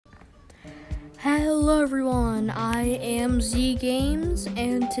Hello everyone, I am Z Games,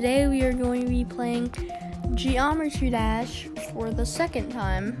 and today we are going to be playing Geometry Dash for the second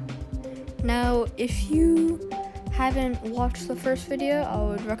time. Now, if you haven't watched the first video, I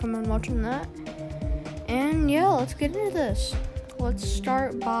would recommend watching that. And yeah, let's get into this. Let's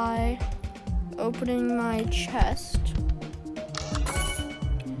start by opening my chest.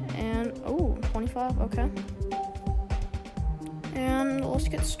 And, oh, 25, okay. And let's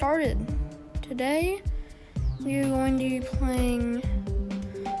get started. Today, we are going to be playing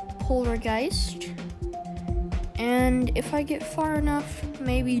Polargeist, and if I get far enough,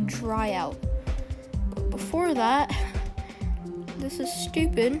 maybe Dry Out. But before that, this is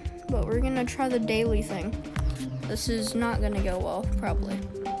stupid, but we're gonna try the daily thing. This is not gonna go well, probably.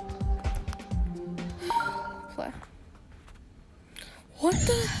 Play. What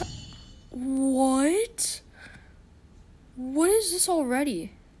the? What? What is this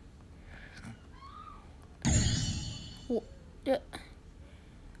already?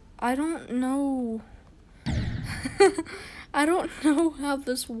 I don't know. I don't know how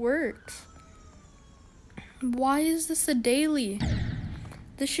this works. Why is this a daily?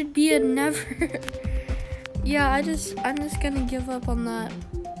 This should be a never. Yeah, I'm just gonna give up on that.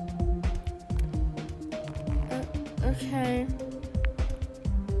 Okay.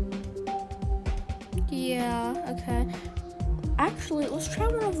 Yeah, okay. Actually, let's try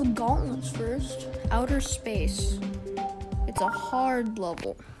one of the gauntlets first. Outer Space. It's a hard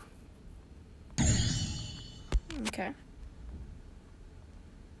level. Okay.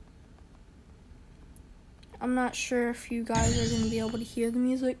 I'm not sure if you guys are going to be able to hear the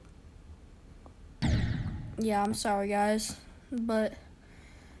music. Yeah, I'm sorry guys, but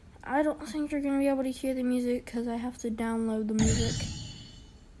I don't think you're going to be able to hear the music because I have to download the music.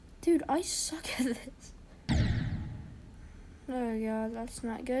 Dude, I suck at this. Oh god, that's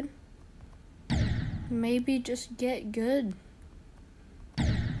not good. Maybe just get good.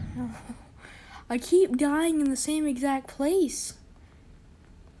 No. I keep dying in the same exact place.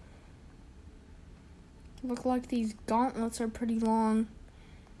 Look like these gauntlets are pretty long.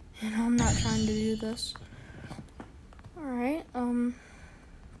 And I'm not trying to do this. Alright,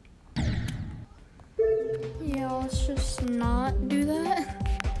 yeah, let's just not do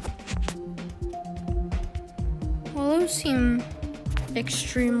that. Well, those seem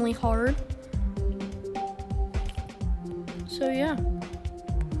extremely hard. So yeah,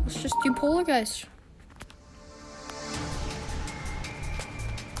 let's just do Polargeist.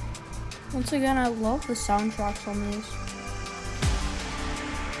 Once again, I love the soundtracks on these.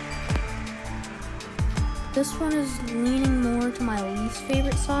 This one is leaning more to my least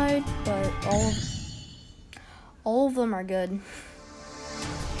favorite side, but all of them are good.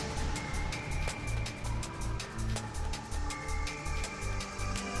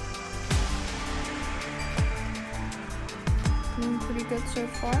 Doing pretty good so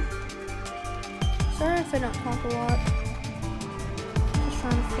far. Sorry if I don't talk a lot. Just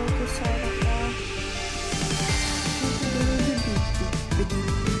trying to focus all that while.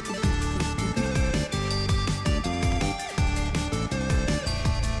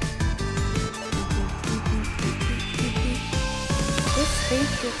 This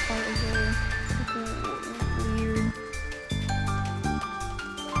spaceship part is really weird.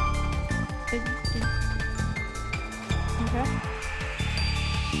 Okay.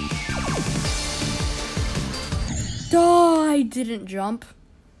 Oh, I didn't jump.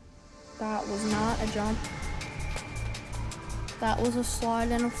 That was not a jump. That was a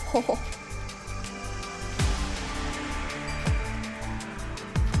slide and a fall.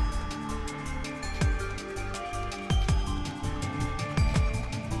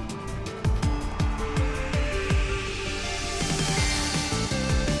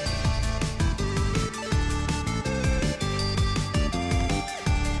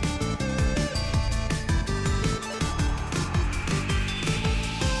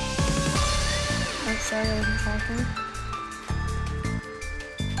 Sorry, I wasn't talking.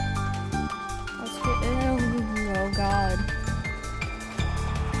 Let's get in. Oh god.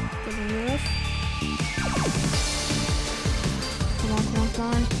 Get into this. Come on, come on, come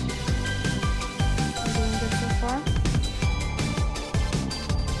on. I'm doing good so far.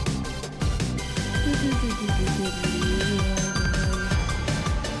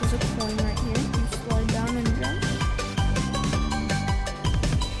 There's a coin right here. You slide down and jump.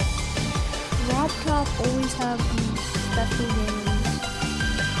 RobTop always have these special games.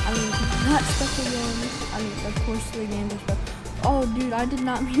 I mean, not special games. I mean, of course the games are special. Oh, dude, I did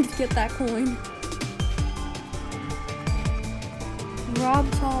not mean to get that coin.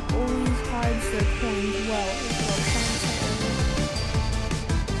 RobTop always hides their coins well, is what I'm trying to say earlier.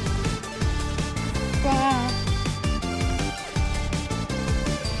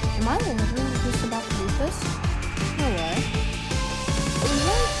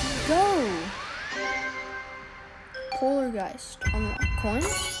 quest. Unlock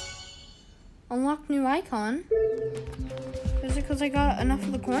coins? Unlock new icon? Is it because I got enough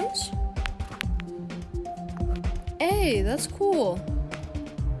of the coins? Hey, that's cool.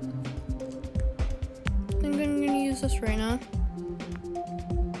 I think I'm gonna use this right now.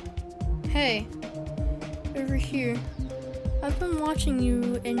 Hey, over here. I've been watching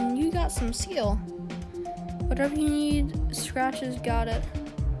you and you got some skill. Whatever you need, Scratch's got it.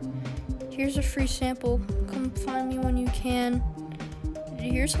 Here's a free sample. Come find me when you can. Did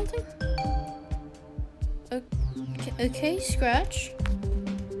you hear something? Okay, Scratch.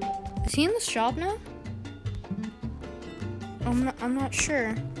 Is he in the shop now? I'm not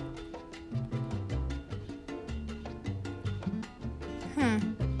sure.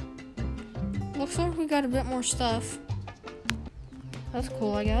 Looks like we got a bit more stuff. That's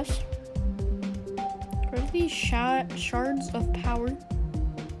cool, I guess. What are these shards of power?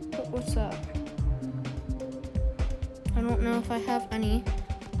 What's that? I don't know if I have any.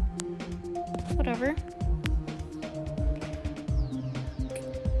 Whatever.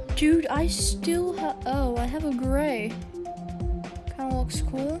 Dude, I still have... Oh, I have a gray. Kinda looks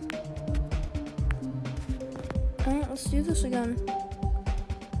cool. Alright, let's do this again.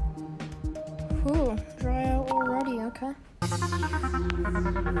 Whew, dry out already, okay.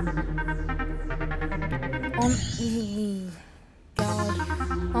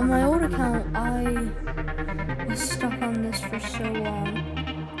 God. On my old account, I was stuck on this for so long.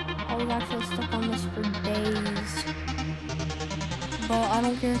 I was actually stuck on this for days. But I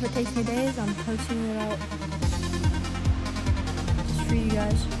don't care if it takes me days, I'm posting it out. Just for you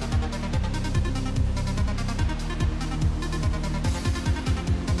guys.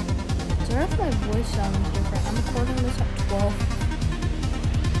 Sorry if my voice sounds different. I'm recording this at 12.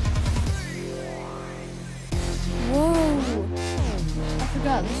 Whoa! I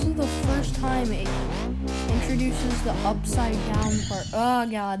forgot, this is the first time it introduces the upside down part. Oh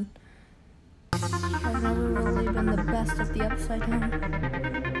god. I've never really been the best at the upside down.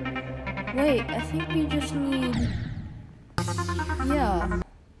 Wait, I think we just need... Yeah.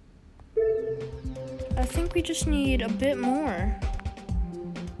 I think we just need a bit more.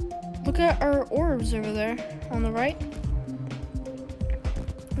 Look at our orbs over there on the right.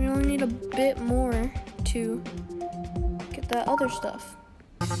 We only need a bit more to get that other stuff.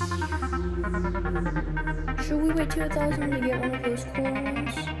 Should we wait to 1,000 to get one of those cool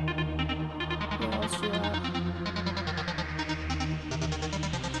ones? Yeah, let's do that.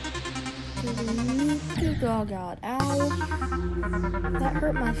 Oh god, ow. That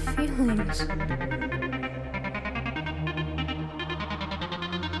hurt my feelings.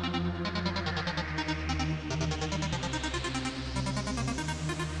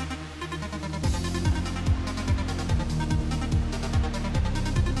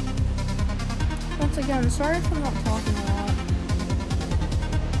 Once again, sorry if I'm not talking a lot.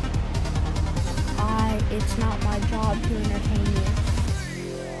 It's not my job to entertain you.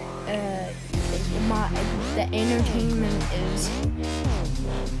 The entertainment is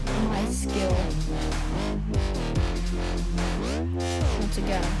my skill. Once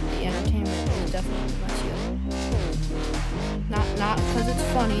again, the entertainment is definitely my skill. Not because it's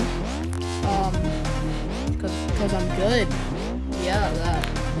funny. Because I'm good. Yeah, that.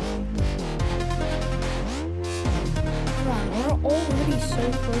 Come on, we're already so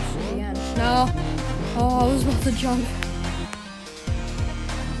close to the end. No. Oh, I was about to jump.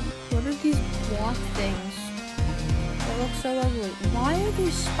 What are these block things? They look so ugly. Why are they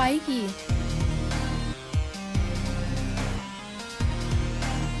spiky?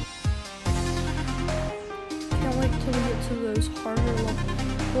 Can't wait till we get to those harder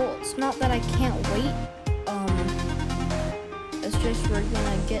levels. Well, it's not that I can't wait. It's just we're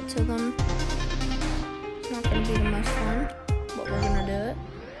gonna get to them. It's not gonna be the most fun, but we're gonna do it.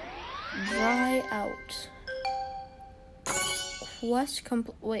 Dry out. Quest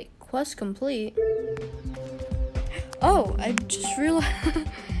complete. Oh, I just realized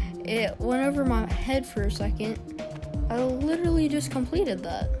it went over my head for a second. I literally just completed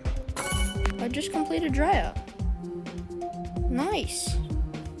that. I just completed dry out. Nice.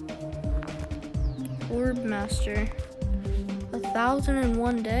 Orb Master.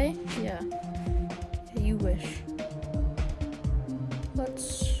 1,001 day? Yeah. You wish.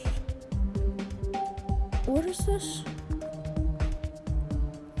 Let's... What is this?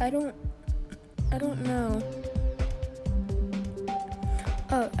 I don't know.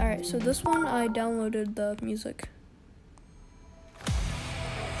 Oh, alright, so this one I downloaded the music.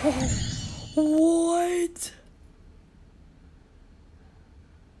 Oh, what?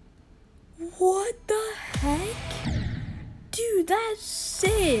 What the heck? Dude, that's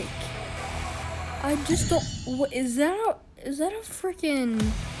sick. I just don't, what is that? Is that a freaking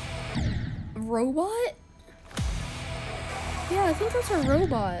robot? Yeah, I think that's a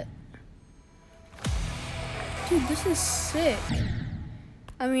robot. Dude, this is sick.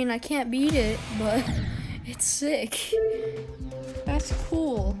 I mean, I can't beat it, but it's sick. That's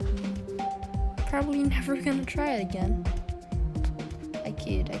cool. Probably never gonna try it again. I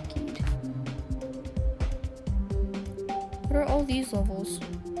kid. What are all these levels?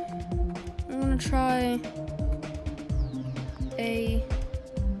 I'm gonna try a...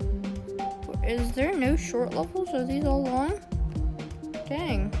 Is there no short levels? Are these all long?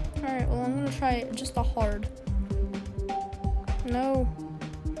 Dang. Alright, well I'm gonna try just the hard. No.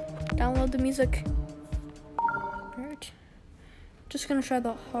 Download the music. Alright. Just gonna try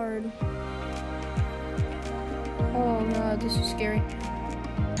the hard. Oh god, this is scary.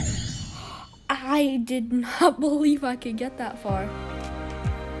 I did not believe I could get that far.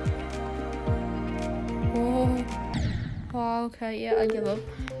 Whoa. Oh, okay, yeah, I give up.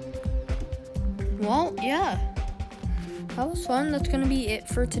 Well, yeah. That was fun. That's gonna be it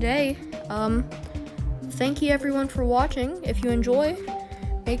for today. Thank you everyone for watching. If you enjoy,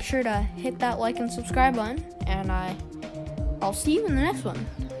 make sure to hit that like and subscribe button, and I'll see you in the next one.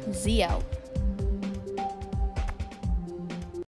 Z out.